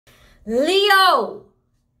Leo,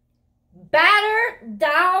 batter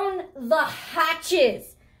down the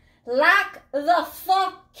hatches. Lock the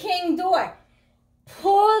fucking door.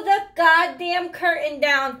 Pull the goddamn curtain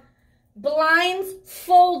down. Blinds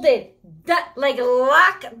folded. Like,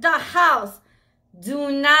 lock the house.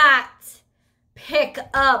 Do not pick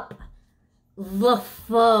up the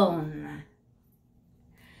phone.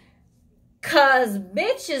 Cause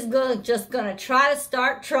bitch is just gonna try to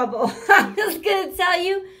start trouble. I'm just gonna tell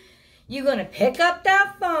you, you're gonna pick up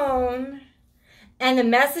that phone and the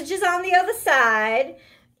messages on the other side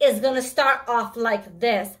is gonna start off like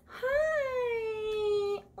this.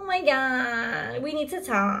 Hi, oh my God, we need to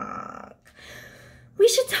talk. We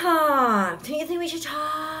should talk. Don't you think we should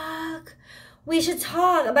talk? We should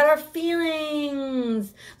talk about our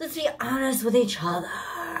feelings. Let's be honest with each other.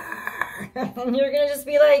 And you're gonna just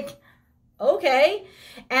be like, okay.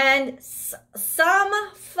 And some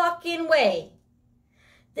fucking way,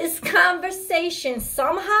 this conversation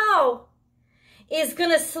somehow is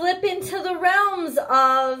gonna slip into the realms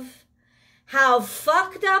of how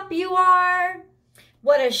fucked up you are,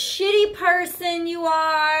 what a shitty person you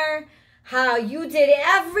are, how you did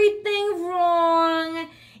everything wrong,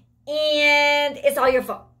 and it's all your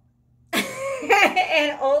fault.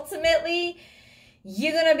 And ultimately,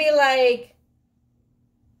 you're gonna be like,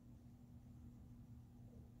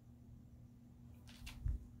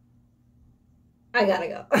 I gotta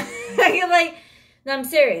go. You're like, no, I'm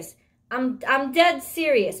serious. I'm dead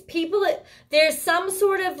serious. People, there's some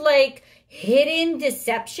sort of like hidden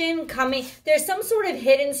deception coming. There's some sort of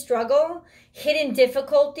hidden struggle, hidden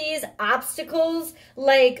difficulties, obstacles,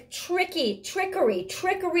 like trickery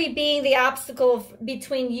being the obstacle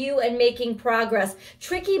between you and making progress.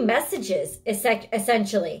 Tricky messages,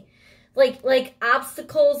 essentially. Like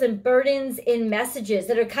obstacles and burdens in messages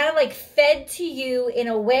that are kind of like fed to you in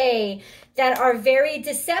a way that are very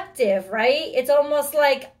deceptive, right? It's almost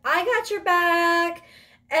like, I got your back.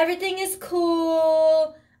 Everything is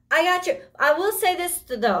cool. I got your... I will say this,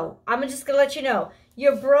 though. I'm just going to let you know.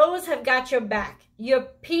 Your bros have got your back. Your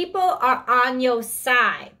people are on your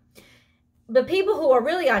side. The people who are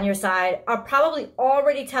really on your side are probably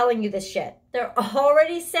already telling you this shit. They're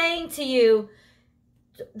already saying to you,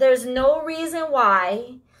 there's no reason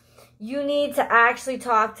why you need to actually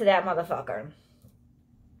talk to that motherfucker.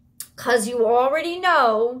 Because you already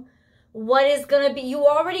know what is going to be. You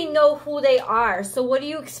already know who they are. So what are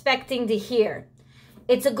you expecting to hear?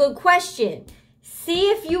 It's a good question. See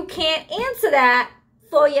if you can't answer that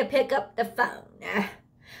before you pick up the phone.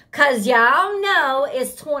 Because y'all know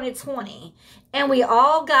it's 2020. And we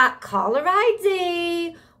all got caller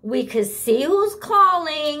ID. We could see who's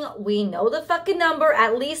calling. We know the fucking number.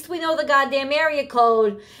 At least we know the goddamn area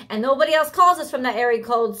code. And nobody else calls us from that area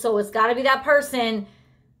code. So it's got to be that person.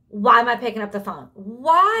 Why am I picking up the phone?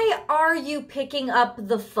 Why are you picking up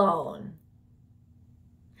the phone?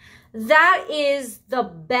 That is the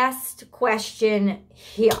best question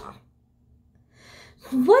here.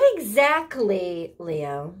 What exactly,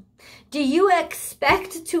 Leo, do you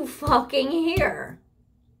expect to fucking hear?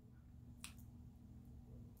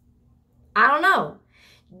 I don't know.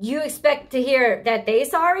 Do you expect to hear that they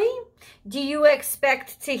sorry? Do you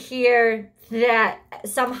expect to hear that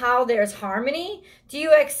somehow there's harmony? Do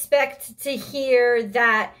you expect to hear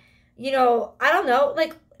that, you know, I don't know,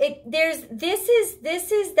 like this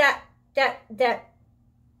is that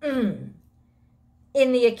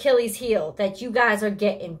in the Achilles heel that you guys are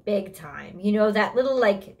getting big time. You know, that little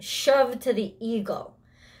like shove to the ego,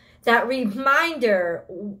 that reminder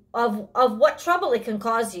of what trouble it can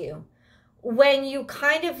cause you when you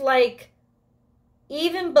kind of like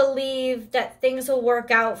even believe that things will work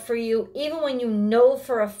out for you, even when you know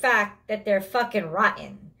for a fact that they're fucking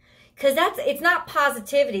rotten. Because it's not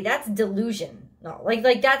positivity, that's delusion. No, like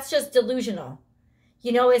that's just delusional.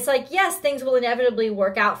 You know, it's like, yes, things will inevitably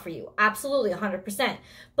work out for you. Absolutely, 100%.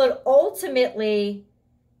 But ultimately,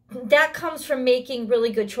 that comes from making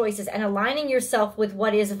really good choices and aligning yourself with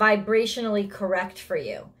what is vibrationally correct for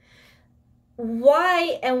you.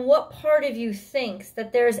 Why and what part of you thinks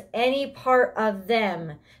that there's any part of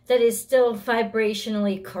them that is still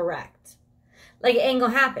vibrationally correct? Like, it ain't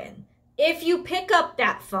gonna happen. If you pick up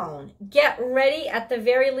that phone, get ready at the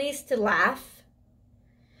very least to laugh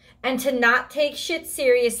and to not take shit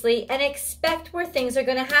seriously and expect where things are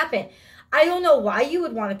gonna happen. I don't know why you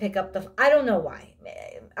would want to pick up the... I don't know why.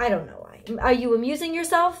 I don't know why. Are you amusing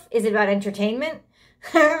yourself? Is it about entertainment?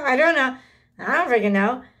 I don't know. I don't freaking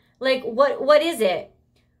know. Like, what is it?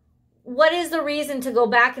 What is the reason to go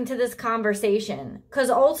back into this conversation?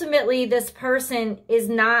 Because ultimately, this person is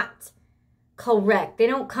not correct. They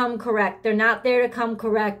don't come correct. They're not there to come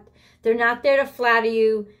correct. They're not there to flatter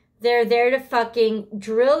you. They're there to fucking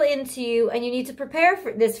drill into you, and you need to prepare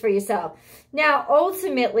for this for yourself. Now,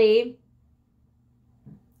 ultimately,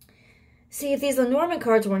 see, if these Lenormand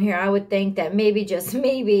cards weren't here, I would think that maybe, just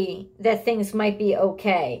maybe, that things might be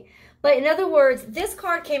okay. But in other words, this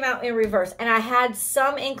card came out in reverse, and I had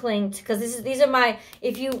some inkling, because these are my,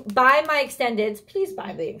 if you buy my extendeds, please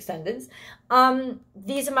buy the extendeds.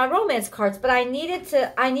 These are my romance cards, but I needed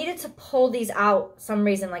to pull these out some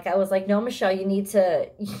reason. Like I was like, no, Michelle, you need to,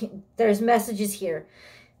 there's messages here.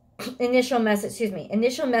 Initial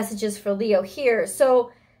messages for Leo here.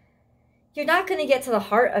 So you're not going to get to the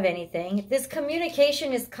heart of anything. This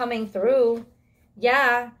communication is coming through.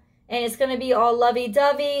 Yeah. And it's going to be all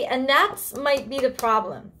lovey-dovey. And that might be the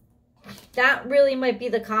problem. That really might be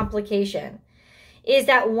the complication. Is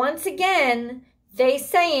that once again, they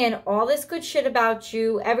saying all this good shit about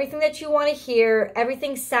you. Everything that you want to hear.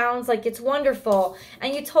 Everything sounds like it's wonderful.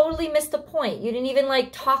 And you totally missed the point. You didn't even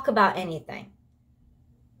like talk about anything.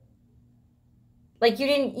 Like you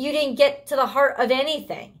didn't get to the heart of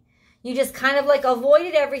anything. You just kind of like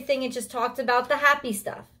avoided everything and just talked about the happy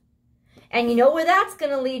stuff. And you know where that's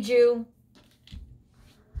going to lead you?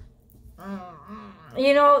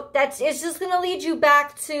 You know, it's just going to lead you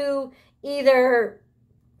back to either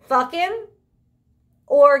fucking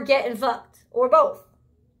or getting fucked, or both.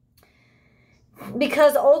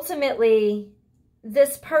 Because ultimately,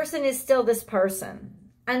 this person is still this person.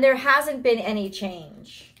 And there hasn't been any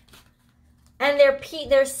change. And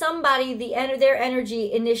there's somebody, their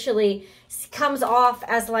energy initially comes off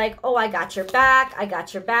as like, oh, I got your back. I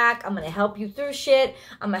got your back. I'm going to help you through shit.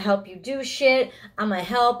 I'm going to help you do shit. I'm going to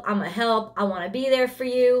help. I want to be there for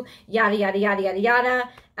you. Yada, yada, yada, yada, yada.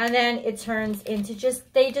 And then it turns into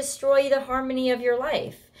just, they destroy the harmony of your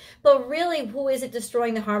life. But really, who is it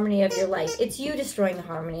destroying the harmony of your life? It's you destroying the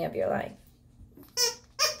harmony of your life.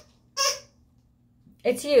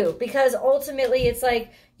 It's you. Because ultimately, it's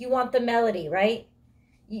like, you want the melody, right?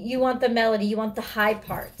 You want the melody. You want the high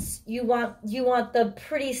parts. You want the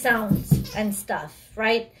pretty sounds and stuff,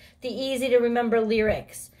 right? The easy to remember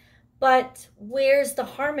lyrics. But where's the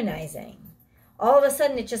harmonizing? All of a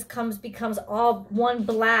sudden, it just becomes all one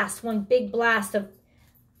blast, one big blast of,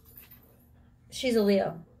 she's a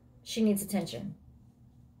Leo. She needs attention.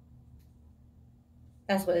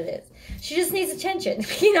 That's what it is. She just needs attention,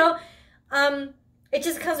 you know?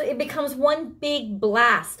 It becomes one big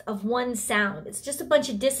blast of one sound. It's just a bunch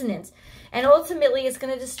of dissonance. And ultimately, it's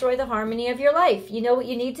going to destroy the harmony of your life. You know what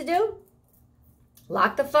you need to do?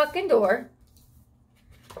 Lock the fucking door.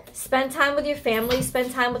 Spend time with your family.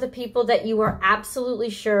 Spend time with the people that you are absolutely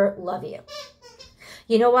sure love you.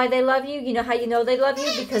 You know why they love you? You know how you know they love you?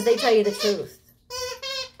 Because they tell you the truth.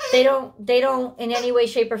 They don't in any way,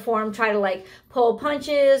 shape, or form try to like pull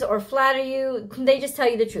punches or flatter you. They just tell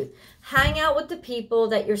you the truth. Hang out with the people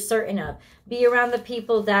that you're certain of. Be around the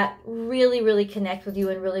people that really, really connect with you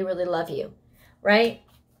and really, really love you, right?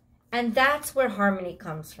 And that's where harmony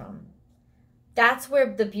comes from. That's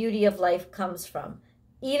where the beauty of life comes from.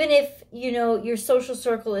 Even if, you know, your social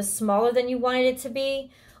circle is smaller than you wanted it to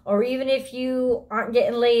be, or even if you aren't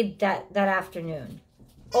getting laid that afternoon.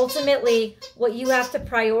 Ultimately, what you have to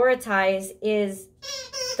prioritize is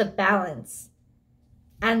the balance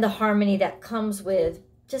and the harmony that comes with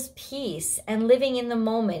just peace and living in the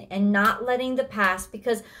moment and not letting the past,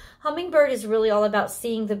 because Hummingbird is really all about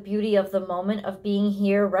seeing the beauty of the moment, of being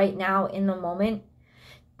here right now in the moment,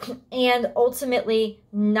 and ultimately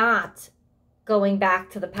not going back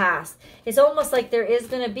to the past. It's almost like there is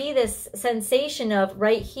going to be this sensation of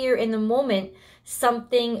right here in the moment,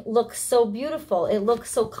 something looks so beautiful. It looks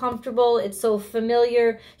so comfortable. It's so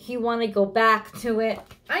familiar. You want to go back to it.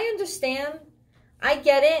 I understand. I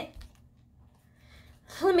get it.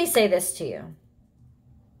 Let me say this to you.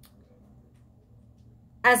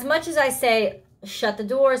 As much as I say, shut the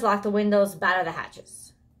doors, lock the windows, batter the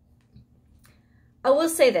hatches, I will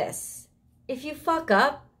say this. If you fuck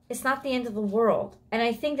up, it's not the end of the world. And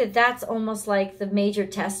I think that that's almost like the major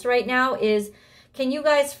test right now is, can you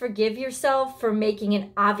guys forgive yourself for making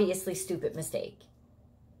an obviously stupid mistake?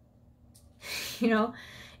 You know,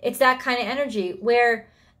 it's that kind of energy where,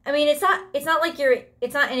 I mean, it's not like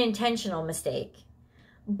it's not an intentional mistake,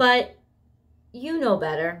 but you know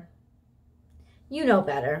better. You know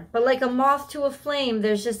better. But like a moth to a flame,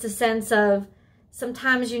 there's just a sense of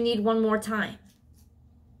sometimes you need one more time.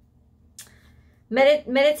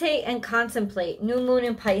 Meditate and contemplate. New moon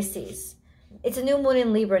in Pisces. It's a new moon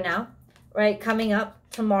in Libra now. Right, coming up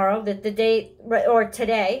tomorrow, the day, or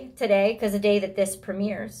today, because the day that this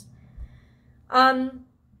premieres.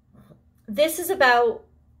 This is about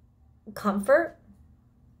comfort.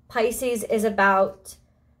 Pisces is about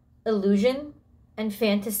illusion and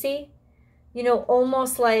fantasy. You know,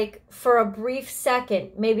 almost like for a brief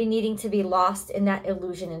second, maybe needing to be lost in that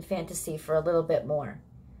illusion and fantasy for a little bit more.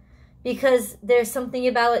 Because there's something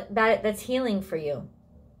about it that's healing for you.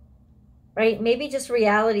 Right? Maybe just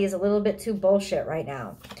reality is a little bit too bullshit right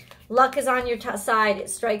now. Luck is on your side. It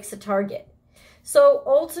strikes a target. So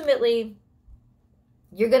ultimately,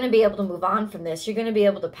 you're going to be able to move on from this. You're going to be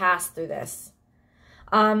able to pass through this.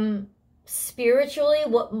 Spiritually,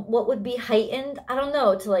 what would be heightened? I don't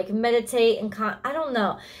know. To like meditate and I don't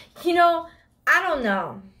know. You know, I don't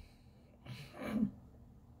know.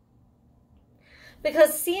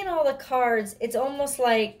 Because seeing all the cards, it's almost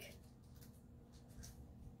like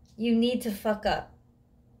you need to fuck up.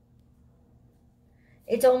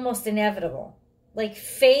 It's almost inevitable. Like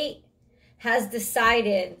fate has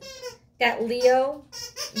decided that, Leo,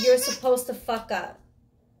 you're supposed to fuck up.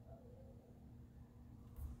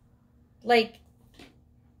 Like,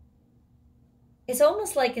 it's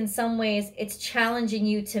almost like in some ways it's challenging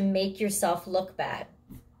you to make yourself look bad.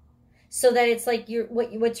 So that it's like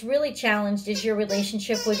what's really challenged is your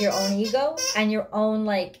relationship with your own ego and your own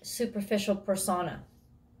like superficial persona.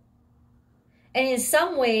 And in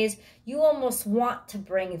some ways, you almost want to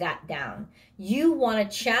bring that down. You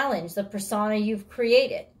want to challenge the persona you've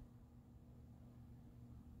created.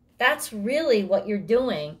 That's really what you're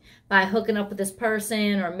doing by hooking up with this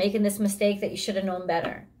person or making this mistake that you should have known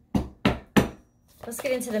better. Let's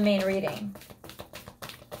get into the main reading.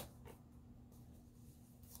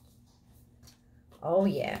 Oh,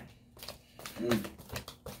 yeah.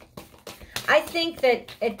 I think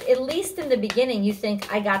that at least in the beginning, you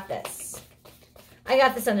think, I got this. I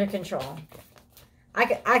got this under control. I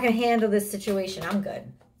can handle this situation. I'm good.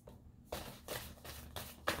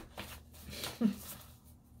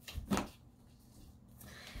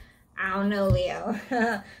 I don't know, Leo.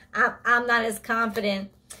 I'm not as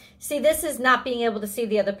confident. See, this is not being able to see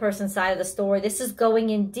the other person's side of the story. This is going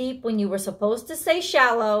in deep when you were supposed to say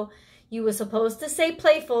shallow. You were supposed to say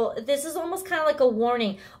playful. This is almost kind of like a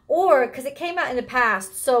warning. Or, because it came out in the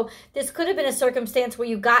past. So this could have been a circumstance where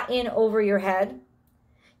you got in over your head.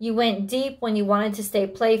 You went deep when you wanted to stay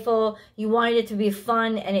playful. You wanted it to be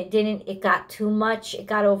fun and it didn't. It got too much. It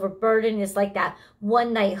got overburdened. It's like that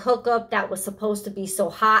one night hookup that was supposed to be so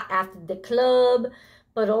hot after the club.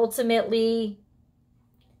 But ultimately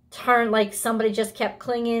turned like somebody just kept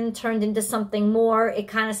clinging, turned into something more. It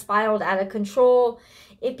kind of spiraled out of control.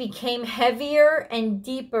 It became heavier and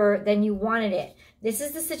deeper than you wanted it. This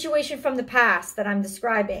is the situation from the past that I'm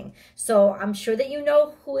describing. So I'm sure that you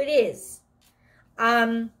know who it is.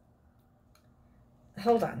 Hold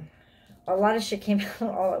on. A lot of shit came out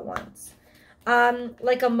all at once.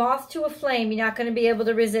 Like a moth to a flame, you're not going to be able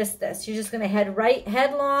to resist this. You're just going to head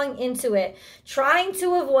headlong into it, trying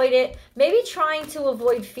to avoid it, maybe trying to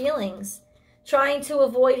avoid feelings, trying to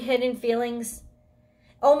avoid hidden feelings,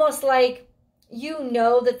 almost like you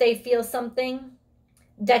know that they feel something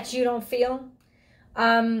that you don't feel.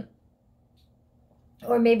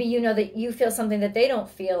 Or maybe you know that you feel something that they don't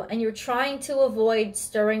feel, and you're trying to avoid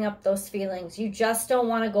stirring up those feelings. You just don't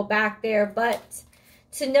want to go back there, but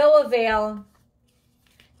to no avail,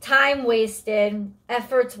 time wasted,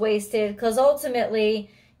 efforts wasted, because ultimately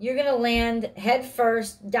you're going to land head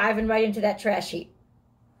first, diving right into that trash heap.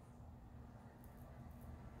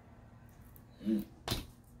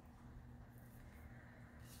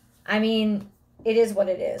 I mean, it is what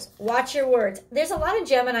it is. Watch your words. There's a lot of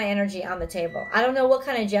Gemini energy on the table. I don't know what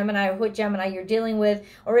kind of Gemini or what Gemini you're dealing with,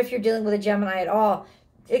 or if you're dealing with a Gemini at all.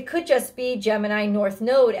 It could just be Gemini North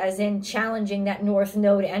Node, as in challenging that North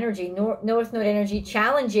Node energy. North Node energy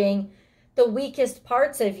challenging the weakest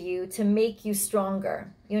parts of you to make you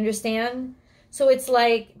stronger. You understand? So it's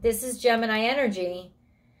like, this is Gemini energy.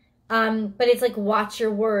 But it's like, watch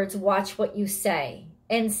your words, watch what you say.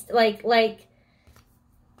 And like,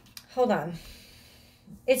 hold on.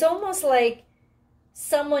 It's almost like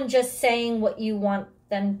someone just saying what you want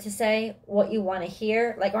them to say, what you want to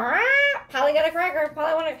hear. Like, Polly got a cracker,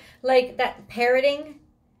 Polly want to... Like that parroting,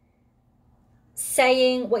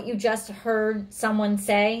 saying what you just heard someone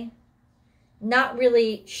say, not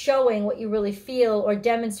really showing what you really feel or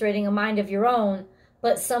demonstrating a mind of your own,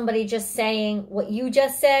 but somebody just saying what you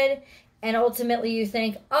just said, and ultimately you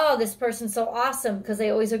think, oh, this person's so awesome because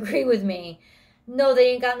they always agree with me. No,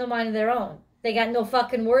 they ain't got no mind of their own. They got no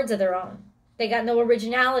fucking words of their own. They got no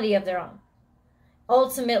originality of their own.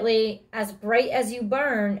 Ultimately, as bright as you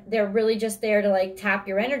burn, they're really just there to like tap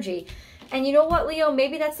your energy. And you know what, Leo?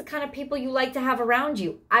 Maybe that's the kind of people you like to have around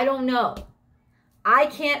you. I don't know. I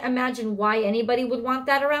can't imagine why anybody would want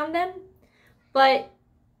that around them. But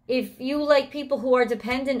if you like people who are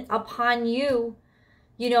dependent upon you,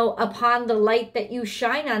 you know, upon the light that you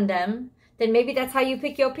shine on them, then maybe that's how you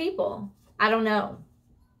pick your people. I don't know.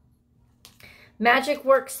 Magic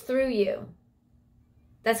works through you.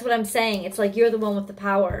 That's what I'm saying. It's like you're the one with the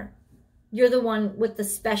power. You're the one with the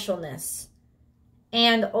specialness.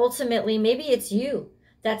 And ultimately, maybe it's you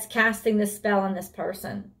that's casting the spell on this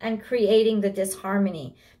person and creating the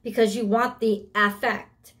disharmony because you want the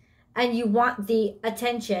affect and you want the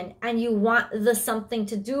attention and you want the something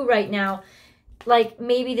to do right now. Like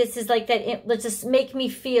maybe this is like that. Let's just make me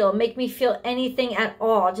feel anything at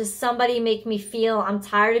all. Just somebody make me feel I'm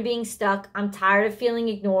tired of being stuck. I'm tired of feeling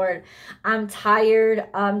ignored. I'm tired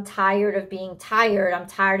of being tired. I'm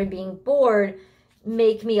tired of being bored.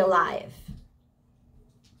 Make me alive.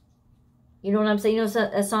 You know what I'm saying? You know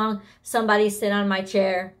a song, somebody sit on my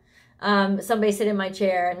chair. Somebody sit in my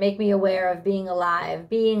chair and make me aware of being alive,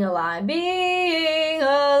 being alive, being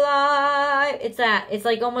alive. It's that. It's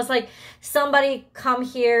like almost like somebody come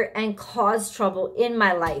here and cause trouble in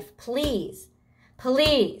my life. Please,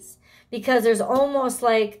 please. Because there's almost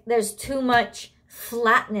like there's too much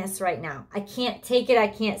flatness right now. I can't take it. I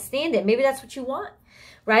can't stand it. Maybe that's what you want,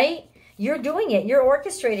 right? You're doing it. You're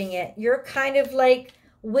orchestrating it. You're kind of like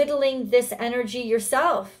whittling this energy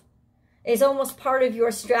yourself. Is almost part of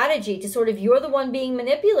your strategy to sort of, you're the one being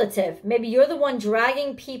manipulative. Maybe you're the one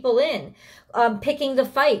dragging people in, picking the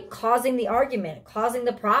fight, causing the argument, causing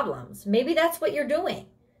the problems. Maybe that's what you're doing.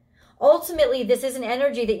 Ultimately, this is an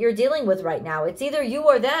energy that you're dealing with right now. It's either you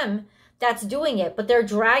or them that's doing it, but they're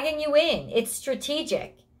dragging you in. It's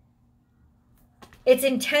strategic. It's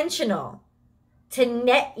intentional to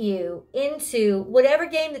net you into whatever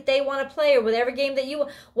game that they want to play or whatever game that you,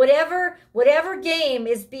 whatever game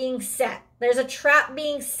is being set. There's a trap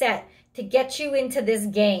being set to get you into this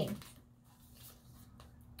game.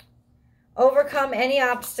 Overcome any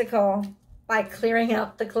obstacle by clearing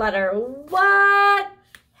out the clutter. What?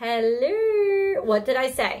 Hello? What did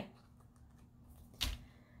I say?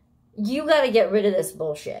 You got to get rid of this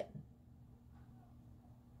bullshit.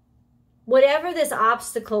 Whatever this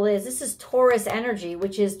obstacle is, this is Taurus energy,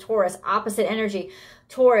 which is Taurus, opposite energy.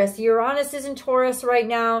 Taurus, Uranus is in Taurus right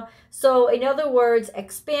now. So in other words,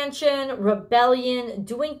 expansion, rebellion,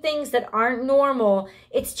 doing things that aren't normal.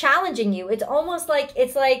 It's challenging you. It's almost like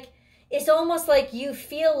you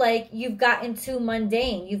feel like you've gotten too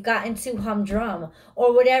mundane. You've gotten too humdrum,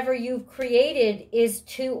 or whatever you've created is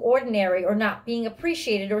too ordinary or not being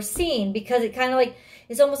appreciated or seen, because it kind of like,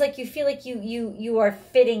 it's almost like you feel like you are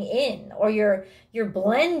fitting in, or you're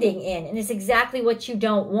blending in, and it's exactly what you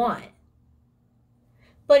don't want.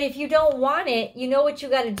 But if you don't want it, you know what you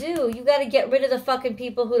got to do? You got to get rid of the fucking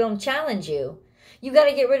people who don't challenge you. You got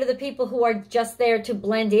to get rid of the people who are just there to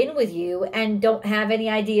blend in with you and don't have any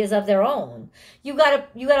ideas of their own. You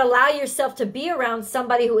got to allow yourself to be around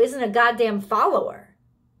somebody who isn't a goddamn follower.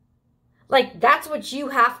 Like, that's what you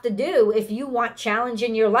have to do if you want challenge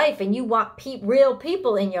in your life and you want real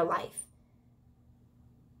people in your life.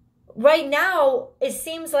 Right now, it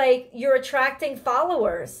seems like you're attracting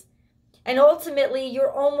followers. And ultimately, you're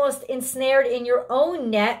almost ensnared in your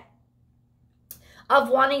own net of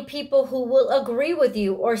wanting people who will agree with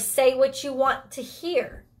you or say what you want to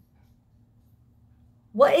hear.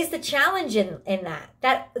 What is the challenge in that?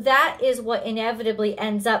 That is what inevitably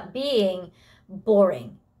ends up being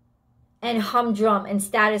boring and humdrum and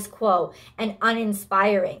status quo and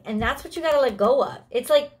uninspiring. And that's what you got to let go of.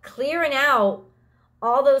 It's like clearing out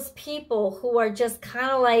all those people who are just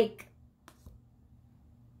kind of like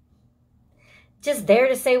just there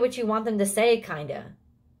to say what you want them to say, kind of.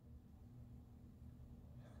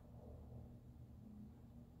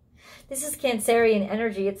 This is Cancerian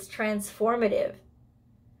energy. It's transformative.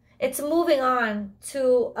 It's moving on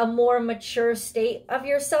to a more mature state of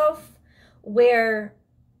yourself where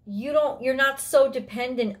you're not so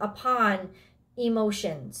dependent upon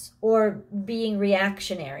emotions or being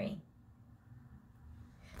reactionary.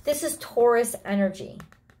 This is Taurus energy.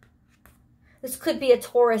 This could be a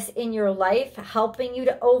Taurus in your life helping you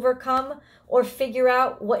to overcome or figure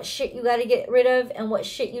out what shit you got to get rid of and what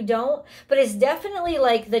shit you don't. But it's definitely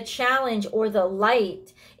like the challenge or the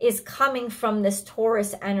light is coming from this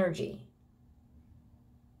Taurus energy.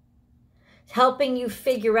 It's helping you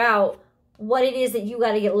figure out what it is that you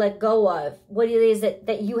got to let go of, what it is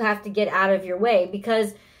that you have to get out of your way,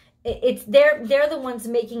 because they're the ones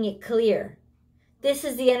making it clear. This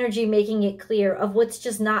is the energy making it clear of what's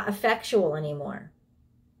just not effectual anymore.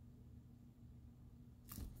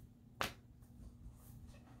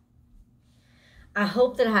 I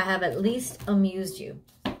hope that I have at least amused you.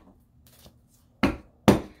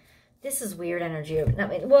 This this is weird energy. I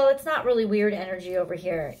mean, well, it's not really weird energy over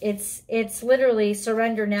here. It's literally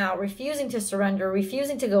surrender now, refusing to surrender,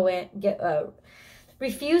 refusing to go in,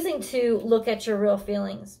 refusing to look at your real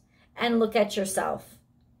feelings and look at yourself.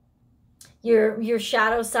 Your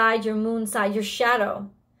shadow side, your moon side, your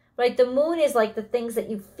shadow. Right? The moon is like the things that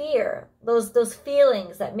you fear, those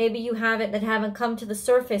feelings that maybe you haven't come to the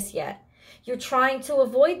surface yet. You're trying to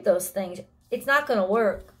avoid those things. It's not going to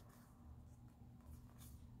work.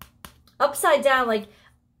 Upside down, like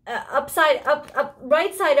upside up,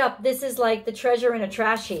 right side up, this is like the treasure in a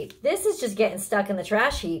trash heap. This is just getting stuck in the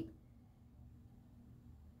trash heap.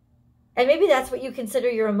 And maybe that's what you consider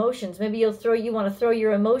your emotions. Maybe you want to throw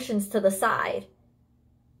your emotions to the side.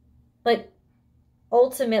 But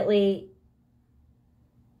ultimately,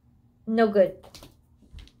 no good.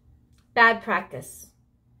 Bad practice.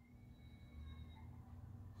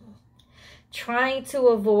 Trying to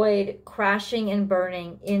avoid crashing and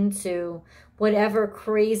burning into whatever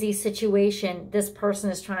crazy situation this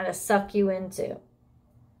person is trying to suck you into.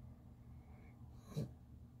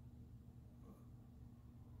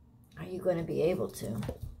 Are you going to be able to?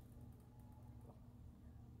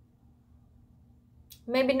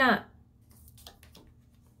 Maybe not.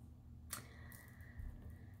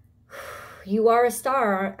 You are a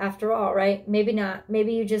star after all, right? Maybe not.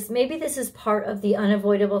 Maybe this is part of the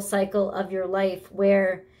unavoidable cycle of your life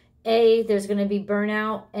where A, there's going to be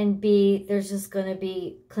burnout, and B, there's just going to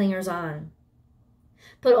be clingers on.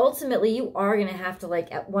 But ultimately, you are going to have to,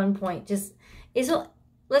 like, at one point,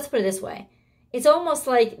 let's put it this way. It's almost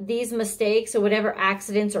like these mistakes or whatever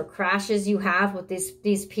accidents or crashes you have with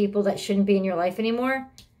these people that shouldn't be in your life anymore,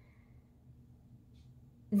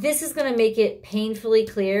 this is going to make it painfully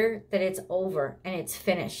clear that it's over and it's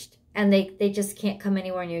finished. And they just can't come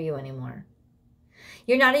anywhere near you anymore.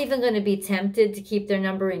 You're not even going to be tempted to keep their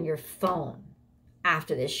number in your phone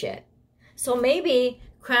after this shit. So maybe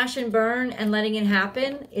crash and burn and letting it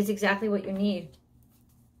happen is exactly what you need.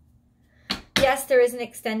 Yes, there is an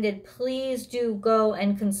extended. Please do go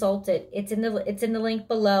and consult it. It's in the link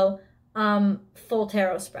below. Full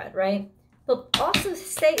tarot spread, right? But also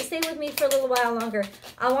stay with me for a little while longer.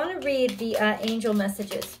 I want to read the angel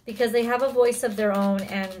messages because they have a voice of their own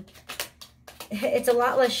and it's a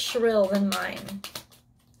lot less shrill than mine.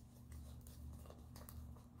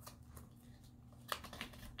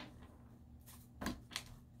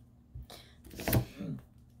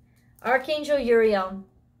 Archangel Uriel.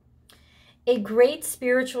 A great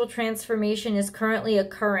spiritual transformation is currently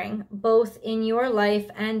occurring both in your life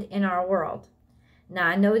and in our world. Now,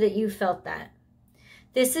 I know that you felt that.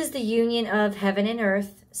 This is the union of heaven and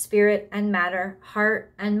earth, spirit and matter,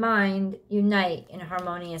 heart and mind unite in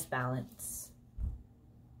harmonious balance.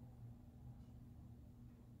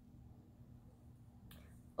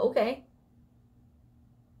 Okay.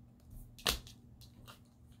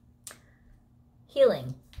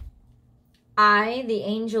 Healing. I, the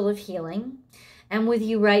angel of healing, am with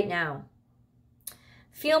you right now.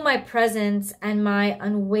 Feel my presence and my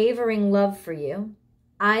unwavering love for you.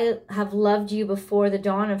 I have loved you before the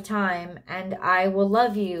dawn of time, and I will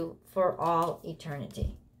love you for all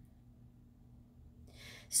eternity.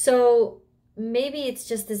 So maybe it's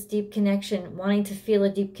just this deep connection, wanting to feel a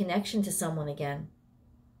deep connection to someone again.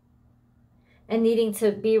 And needing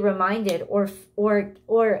to be reminded or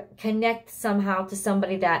connect somehow to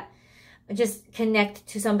somebody that, just connect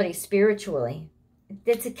to somebody spiritually.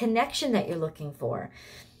 It's a connection that you're looking for.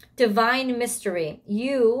 Divine mystery.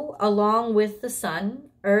 You, along with the sun,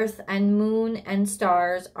 earth, and moon, and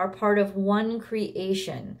stars, are part of one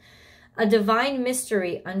creation. A divine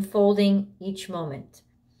mystery unfolding each moment.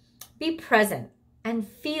 Be present and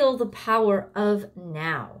feel the power of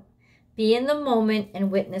now. Be in the moment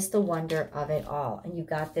and witness the wonder of it all. And you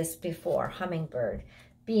got this before, hummingbird.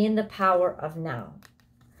 Be in the power of now.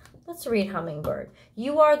 Let's read hummingbird.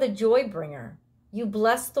 You are the joy bringer. You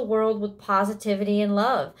bless the world with positivity and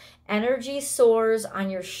love. Energy soars on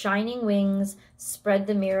your shining wings. Spread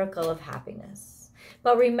the miracle of happiness.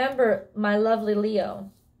 But remember, my lovely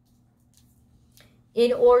Leo,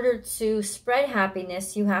 in order to spread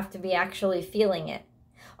happiness, you have to be actually feeling it.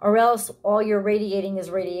 Or else all you're radiating is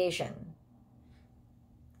radiation.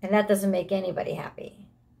 And that doesn't make anybody happy.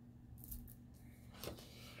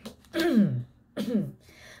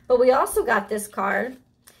 But we also got this card.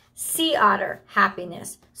 Sea otter,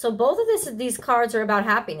 happiness. So both of these cards are about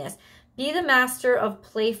happiness. Be the master of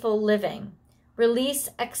playful living. Release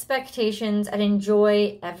expectations and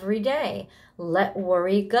enjoy every day. Let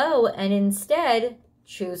worry go and instead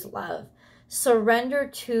choose love. Surrender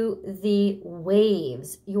to the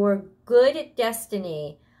waves. Your good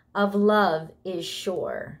destiny of love is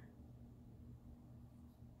sure.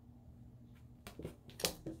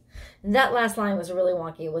 That last line was really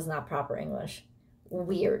wonky. It was not proper English.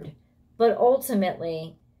 Weird. But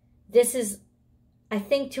ultimately, this is, I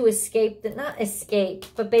think, to escape, not escape,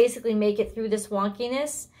 but basically make it through this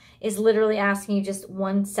wonkiness is literally asking you just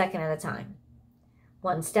 1 second at a time.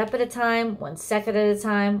 1 step at a time, 1 second at a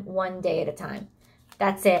time, 1 day at a time.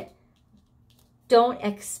 That's it. Don't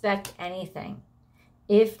expect anything.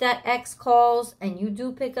 If that ex calls and you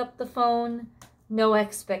do pick up the phone, no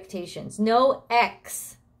expectations. No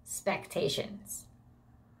expectations.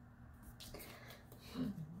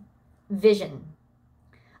 Vision.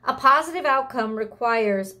 A positive outcome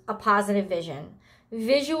requires a positive vision.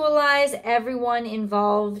 Visualize everyone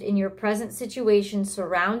involved in your present situation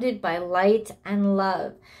surrounded by light and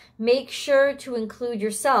love. Make sure to include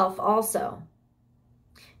yourself also.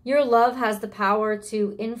 Your love has the power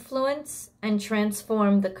to influence and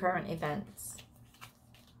transform the current events.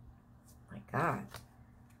 My God.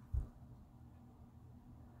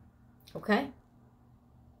 Okay.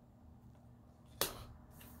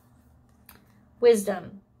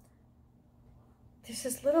 Wisdom. There's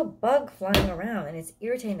this little bug flying around and it's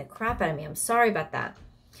irritating the crap out of me. I'm sorry about that.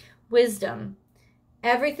 Wisdom.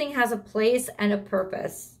 Everything has a place and a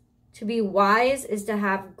purpose. To be wise is to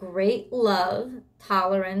have great love,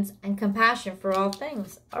 tolerance, and compassion for all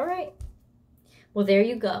things. All right. Well, there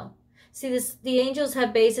you go. See, the angels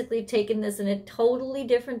have basically taken this in a totally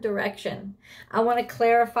different direction. I want to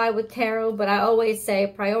clarify with tarot, but I always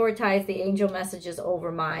say prioritize the angel messages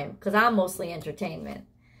over mine because I'm mostly entertainment.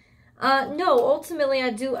 No, ultimately,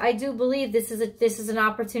 I do believe this is an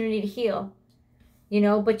opportunity to heal, you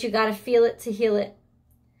know, but you got to feel it to heal it.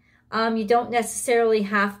 You don't necessarily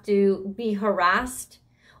have to be harassed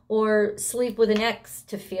or sleep with an ex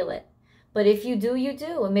to feel it. But if you do, you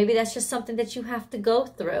do. And maybe that's just something that you have to go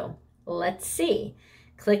through. Let's see.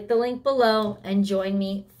 Click the link below and join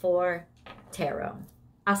me for tarot.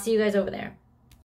 I'll see you guys over there.